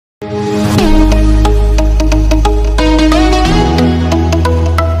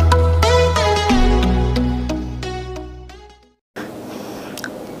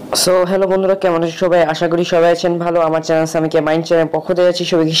So hello বন্ধুরা, কেমন আছেন সবাই? আশা করি সবাই আছেন ভালো। আমার চ্যানেল সামিকে মাইন্ড চ্যানেল পক্ষ থেকে আছি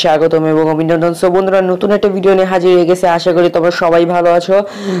সবাইকে স্বাগতম এবং অভিনন্দন। সো বন্ধুরা, নতুন একটা ভিডিও নিয়ে হাজির হয়ে গেছে। আশা করি তোমরা সবাই ভালো আছো।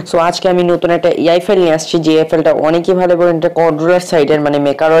 সো আজকে আমি নতুন একটা এআই ফাইল নিয়ে আসছি, যে এআই ফাইলটা অনেকই ভালো বলেন, এটা কন্ট্রোলার সাইডের মানে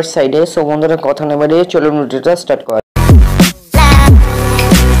মেকারওয়ার সাইডে। সো বন্ধুরা, কথা না বাড়িয়ে চলুন ভিডিওটা স্টার্ট করা।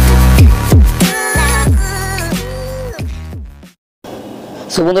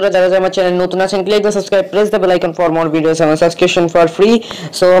 সো বন্ধুরা, যারা আমার চ্যানেল নতুন আছেন, click the subscribe, press the bell icon for more videos এবং সাবস্ক্রিপশন ফর ফ্রি।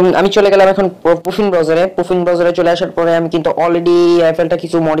 সো আমি চলে গেলাম এখন পুফিন ব্রাউজারে চলে আসার পরে আমি কিন্তু অলরেডি ফাইলটা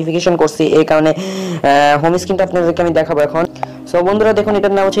কিছু মডিফিকেশন করছি, এই কারণে হোম স্ক্রিনটা আপনাদেরকে আমি দেখাবো এখন। সো বন্ধুরা দেখুন,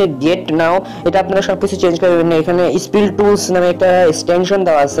 এটার নাম হচ্ছে গেট নাও। এটা আপনারা সবকিছু চেঞ্জ করবেন না। এখানে স্পিল টুলস নামে একটা এক্সটেনশন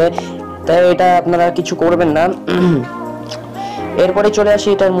দেওয়া আছে, তাই এটা আপনারা কিছু করবেন না। এরপরে চলে আসি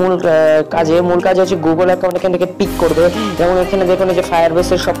এটার মূল কাজে হচ্ছে গুগল অ্যাকাউন্ট এখান থেকে পিক করবে এবং এখানে দেখুন যে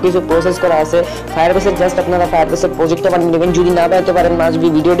ফায়ারবেসের সবকিছু প্রসেস করা আছে। ফায়ারবেসের জাস্ট আপনারা ফায়ারবেসের প্রজেক্টটা বানিয়ে নেবেন। যদি না বানাতে পারেন, মাস্ট বি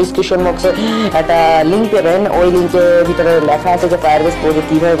ভিডিও ডিসক্রিপশন বক্সে একটা লিঙ্ক পেবেন, ওই লিঙ্কের ভিতরে লেখা আছে যে ফায়ারবেস প্রজেক্ট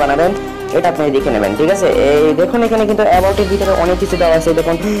কীভাবে বানাবেন, এটা আপনি দেখে নেবেন, ঠিক আছে? এই দেখুন এখানে কিন্তু অ্যাবাউটের ভিতরে অনেক কিছু দেওয়া আছে।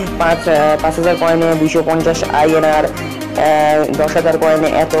 দেখুন 5,000 কয়েনে 250 INR, 10,000 কয়েনে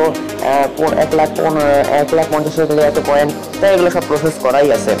এত, 1,50,000 এত কয়েন, তাই এগুলো সব প্রসেস করাই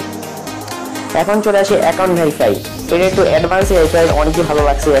আছে। এখন চলে আসি অ্যাকাউন্ট ভেরিফাই। এটা একটু অ্যাডভান্স ভেরিফাই, অনেকই ভালো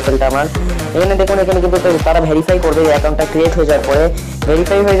লাগছে অ্যাপেলটা আমার। এখানে দেখুন, এখানে কিন্তু তারা ভেরিফাই করবে অ্যাকাউন্টটা ক্রিয়েট হয়ে যাওয়ার পরে।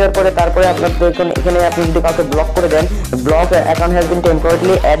 ভেরিফাই হয়ে যাওয়ার পরে তারপরে আপনার দেখুন এখানে আপনি যদি কাউকে ব্লক করে দেন, block account has been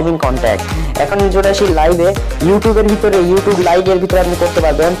temporarily admin contact. এখন চলে আসি লাইভে, ইউটিউবের ভিতরে, ইউটিউব লাইভের ভিতরে আপনি করতে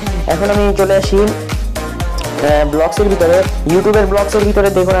পারবেন। এখন আমি চলে আসি ব্লগসের ভিতরে, ইউটিউবের ব্লগসের ভিতরে।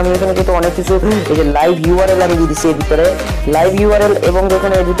 দেখুন আমি এখানে কিন্তু অনেক কিছু, এই যে লাইভ ইউআরএল আমি দিয়ে দিচ্ছি এর ভিতরে, লাইভ ইউআরএল, এবং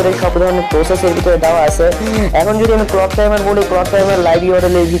দেখুন এর ভিতরে সব ধরনের প্রসেসের ভিতরে দেওয়া আছে। এখন যদি আমি ক্লক টাইমার বলি, ক্লক টাইমার লাইভ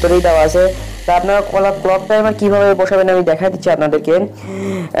ইউআরএল এর ভিতরেই দেওয়া আছে। তা আপনারা ক্লক টাইমার কীভাবে বসাবেন আমি দেখা দিচ্ছি আপনাদেরকে।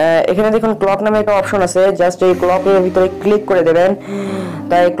 এখানে দেখুন ক্লক নামে একটা অপশন আছে, জাস্ট এই ক্লকের ভিতরে ক্লিক করে দেবেন।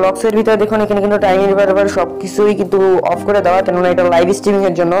 তাই ক্লকসের ভিতরে দেখুন এখানে কিন্তু টাইমিং বারবার সব কিছুই কিন্তু অফ করে দেওয়া, কেননা এটা লাইভ স্ট্রিমিং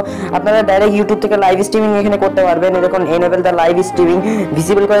এর জন্য। আপনারা ডাইরেক্ট ইউটিউব থেকে লাইভ স্ট্রিমিং এখানে করতে পারবেন। দেখুন enable the live streaming,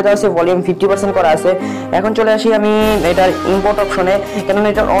 visible করে দেওয়া আছে, ভলিউম 50% করা আছে। এখন চলে আসি আমি এটার ইম্পোর্ট অপশনে, কেননা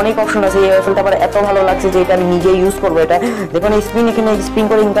এটার অনেক অপশন আছে। এই ওয়েবসাইটটা আমার এত ভালো লাগছে যে এটা আমি নিজেই ইউজ করবো। এটা দেখুন এখানে স্পিন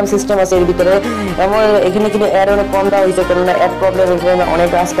করে ইনকাম সিস্টেম আছে এর ভিতরে, এবং এখানে কিন্তু অ্যাড অনেক কম দেওয়া হয়েছে, কেননা অ্যাড প্রবলেম অনেক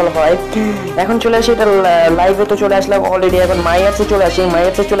আজকাল হয়। এখন চলে আসি এটা লাইভে, তো চলে আসলাম অলরেডি। এখন মাই অ্যাপসে চলে আসি। মাই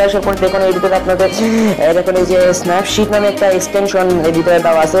অ্যাপসে চলে আসার পর দেখুন এর ভিতরে আপনাদের দেখুন এই যে স্ন্যাপশিট নামে একটা এক্সটেনশন এর ভিতরে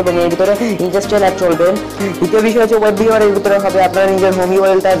দেওয়া আছে, এবং এর ভিতরে ইন্ডাস্ট্রিয়াল অ্যাপ চলবে। দ্বিতীয় বিষয় হচ্ছে ওয়েব ভিউয়ার এর ভিতরে হবে। আপনারা নিজের হোম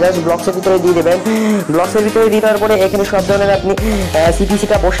ইউআরএলটা জাস্ট ব্লগসের ভিতরে দিয়ে দেবেন। ব্লগসের ভিতরে দিয়ে দেওয়ার পরে এখানে সব ধরনের আপনি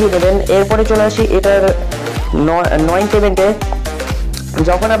CPCটা বসিয়ে দেবেন। এরপরে চলে আসি এটার নয়েন পেমেন্টে।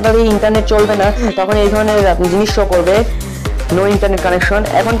 যখন আপনাদের ইন্টারনেট চলবে না, তখন এই ধরনের জিনিস শো করবে, নো ইন্টারনেট কানেকশন।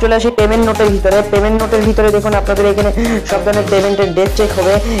 এখন চলে আসি পেমেন্ট নোটের ভিতরে। পেমেন্ট নোটের ভিতরে দেখুন আপনাদের এখানে সব ধরনের পেমেন্টের ডেট চেক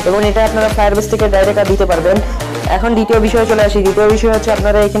হবে, এবং এটা আপনারা ফায়ারবেস থেকে ডাইরেক্ট দিতে পারবেন। এখন দ্বিতীয় বিষয়ে চলে আসি। দ্বিতীয় বিষয় হচ্ছে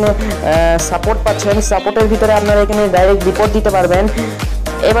আপনারা এখানে সাপোর্ট পাচ্ছেন। সাপোর্টের ভিতরে আপনারা এখানে ডাইরেক্ট রিপোর্ট দিতে পারবেন।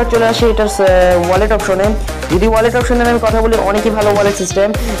 এবার চলে আসি এটার ওয়ালেট অপশনে। যদি ওয়ালেট অপশনের আমি কথা বলি, অনেকই ভালো ওয়ালেট সিস্টেম।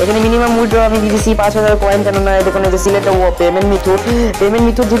 এখানে মিনিমাম উইথড্র আমি দিয়েছি 5,000 কয়েন, কেননা দেখুন যে সিলেক্ট পেমেন্ট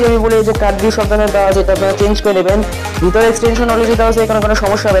মিথুড যদি আমি বলি যে কার্ড দিয়ে সব ধরনের দেওয়া আছে, এটা আপনারা চেঞ্জ করে নেবেন। ভিতরে এক্সটেনশন অলরেডি দেওয়া আছে, এখানে কোনো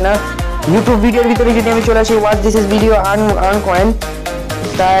সমস্যা হবে না। ইউটিউব ভিডিওর ভিতরে যদি আমি চলে আসি, watch this is video earn coin.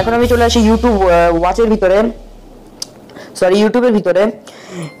 তা এখন আমি চলে আসি ইউটিউব ওয়াচের ভিতরে, সরি ইউটিউবের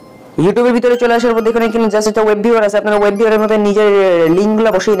ভিতরে চলে আসার পর দেখুন এখানে জাস্ট একটা ওয়েব ভিউয়ার আছে। আপনারা ওয়েব ভিউয়ারের মধ্যে নিজের লিঙ্কগুলো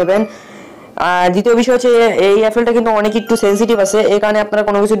বসিয়ে নেবেন। আর দ্বিতীয় বিষয় হচ্ছে এই অ্যাপেলটা কিন্তু অনেক একটু সেন্সিটিভ আছে, এই কারণে আপনারা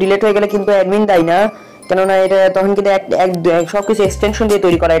কোনো কিছু ডিলিট হয়ে গেলে কিন্তু অ্যাডমিন দেয় না, কেননা এটা তখন কিন্তু সব কিছু এক্সটেনশন দিয়ে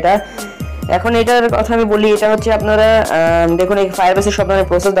তৈরি করা এটা। এখন এটার কথা আমি বলি, এটা হচ্ছে আপনারা দেখুন এই ফায়ারবেসের সব ধরনের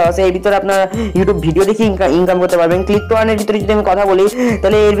প্রসেস দেওয়া আছে। এর ভিতরে আপনারা ইউটিউব ভিডিও দেখে ইনকাম করতে পারবেন। ক্লিক টু আর্নের ভিতরে যদি আমি কথা বলি,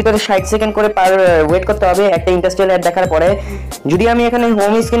 তাহলে এর ভিতরে 60 সেকেন্ড করে ওয়েট করতে হবে একটা ইন্ডাস্ট্রিয়াল অ্যাড দেখার পরে। যদি আমি এখানে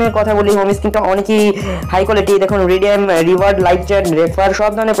হোম স্ক্রিনের কথা বলি, হোম স্ক্রিনটা অনেকই হাই কোয়ালিটি। দেখুন রিডিয়াম, রিওয়ার্ড, লাইভ চ্যাট, রেফার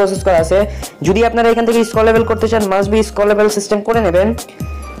সব ধরনের প্রসেস করা আছে। যদি আপনারা এখান থেকে স্ক্রলেবল করতে চান, মাস্ট বি স্ক্রলেবল সিস্টেম করে নেবেন।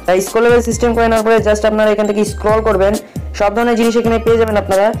 তাই স্ক্রলেবল সিস্টেম করে নেওয়ার পরে জাস্ট আপনারা এখান থেকে স্ক্রল করবেন, সব ধরনের জিনিস এখানে পেয়ে যাবেন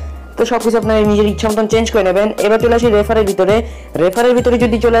আপনারা। তো সবকিছু আপনারা নিজের ইচ্ছা মতন চেঞ্জ করে নেবেন। এবার চলে আসি রেফারের ভিতরে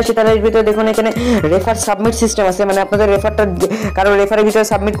যদি চলে আসি, তাহলে এর ভিতরে দেখুন এখানে রেফার সাবমিট সিস্টেম আছে, মানে আপনাদের রেফারটা কারো রেফারের ভিতরে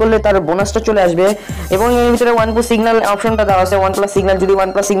সাবমিট করলে তার বোনাসটা চলে আসবে। এবং এর ভিতরে OnePlus সিগন্যাল অপশনটা দেওয়া আছে। OnePlus সিগন্যাল, যদি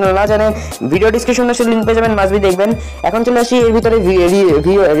OnePlus সিগন্যাল না জানেন, ভিডিও ডিসক্রিপশনে সে লিঙ্ক পেয়ে যাবেন, মাস্ট বি দেখবেন। এখন চলে আসি এর ভিতরে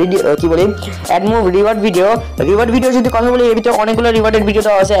কি বলি অ্যাড মুভ রিওয়ার্ড ভিডিও যদি কথা বলি, এর ভিতরে অনেকগুলো রিওয়ার্ডের ভিডিও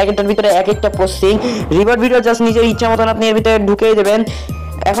দেওয়া আছে, এক একটার ভিতরে এক একটা প্রসেসিং। রিওয়ার্ড ভিডিও জাস্ট নিজের ইচ্ছা মতন আপনি এর ভিতরে ঢুকিয়ে দেবেন।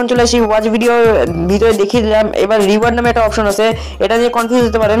 এখন চলে আসি ওয়াচ ভিডিওর ভিতরে দেখিয়ে দিলাম। এবার রিওয়ার্ড নামে একটা অপশন আছে, এটা নিয়ে কনফিউজ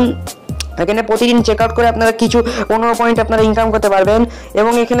হতে পারেন। এখানে প্রতিদিন চেক আউট করে আপনারা কিছু 15 পয়েন্ট আপনারা ইনকাম করতে পারবেন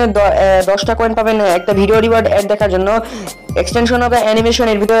এবং এখানে 10টা কয়েন পাবেন একটা ভিডিও রিওয়ার্ড অ্যাড দেখার জন্য। এক্সটেনশন অফ অ্যানিমেশন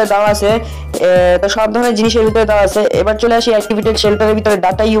এর ভিতরে দেওয়া আছে, তো সব ধরনের জিনিসের ভিতরে দেওয়া আছে। এবার চলে আসি অ্যাক্টিভিটেড শেল্টারের ভিতরে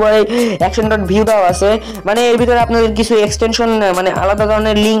data URL action dot view দেওয়া আছে, মানে এর ভিতরে আপনাদের কিছু এক্সটেনশন মানে আলাদা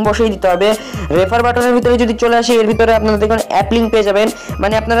ধরনের লিঙ্ক বসিয়ে দিতে হবে। রেফার বাটনের ভিতরে যদি চলে আসি, এর ভিতরে আপনারা দেখুন অ্যাপ লিঙ্ক পেয়ে যাবেন,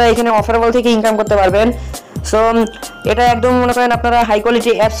 মানে আপনারা এখানে অফারেবল থেকে ইনকাম করতে পারবেন। সো এটা একদম মনে করেন আপনারা হাই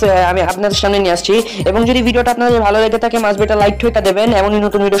কোয়ালিটি অ্যাপস আমি আপনাদের সামনে নিয়ে আসছি। এবং যদি ভিডিওটা আপনাদের ভালো লেগে থাকে মাসবি এটা লাইক ঠেকা দেবেন এমনই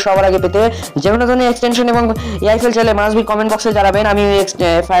নতুন ভিডিও সবার আগে পেতে। যে কোনো ধরনের এক্সটেনশন এবং আইএফএল চাইলে মাসবি কমেন্ট বক্সে জানাবেন, আমি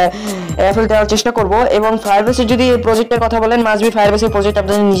আইএফএল দেওয়ার চেষ্টা করব। এবং ফায়ারবেসের যদি প্রজেক্টের কথা বলেন, মাসবি ফায়ারবেসের প্রজেক্ট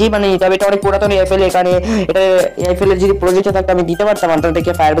আপনাদের নিজেই বানিয়ে নিতে হবে, এটা অনেক পুরাতন আইএফএল। এখানে এটা আইএফএল এর যদি প্রজেক্টটা থাকতো আমি দিতে পারতাম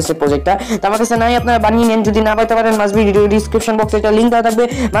আপনাদেরকে ফায়ারবেসের প্রজেক্টটা, তো আমার কাছে নাই, আপনারা বানিয়ে নেন। যদি না পাইতে পারেন মাসবি ভিডিও ডিসক্রিপশন বক্সে একটা লিঙ্ক দেওয়া থাকবে,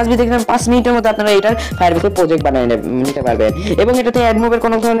 মাসবি দেখবেন 5 মিনিটের মধ্যে আপনারা এটার ফায়ারবেসের প্রজেক্ট বানিয়ে নিতে পারবেন। এবং এটাতে অ্যাড মুভের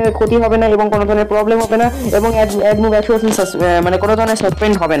কোনো ধরনের ক্ষতি হবে না এবং কোনো ধরনের প্রবলেম হবে না, এবং অ্যাড মুভ 100% মানে কোনো ধরনের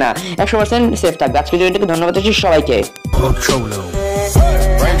সাসপেন্ড হবে না, 100% সেফ থাকবে। আজকে ভিডিওটাকে ধন্যবাদ দিচ্ছি সবাইকে।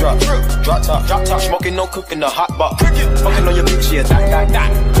 Drop top, smoking, no cooking, the hot box. Fucking on your bitch, yeah, that.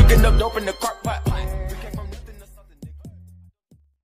 Cooking up dope in the crock pot.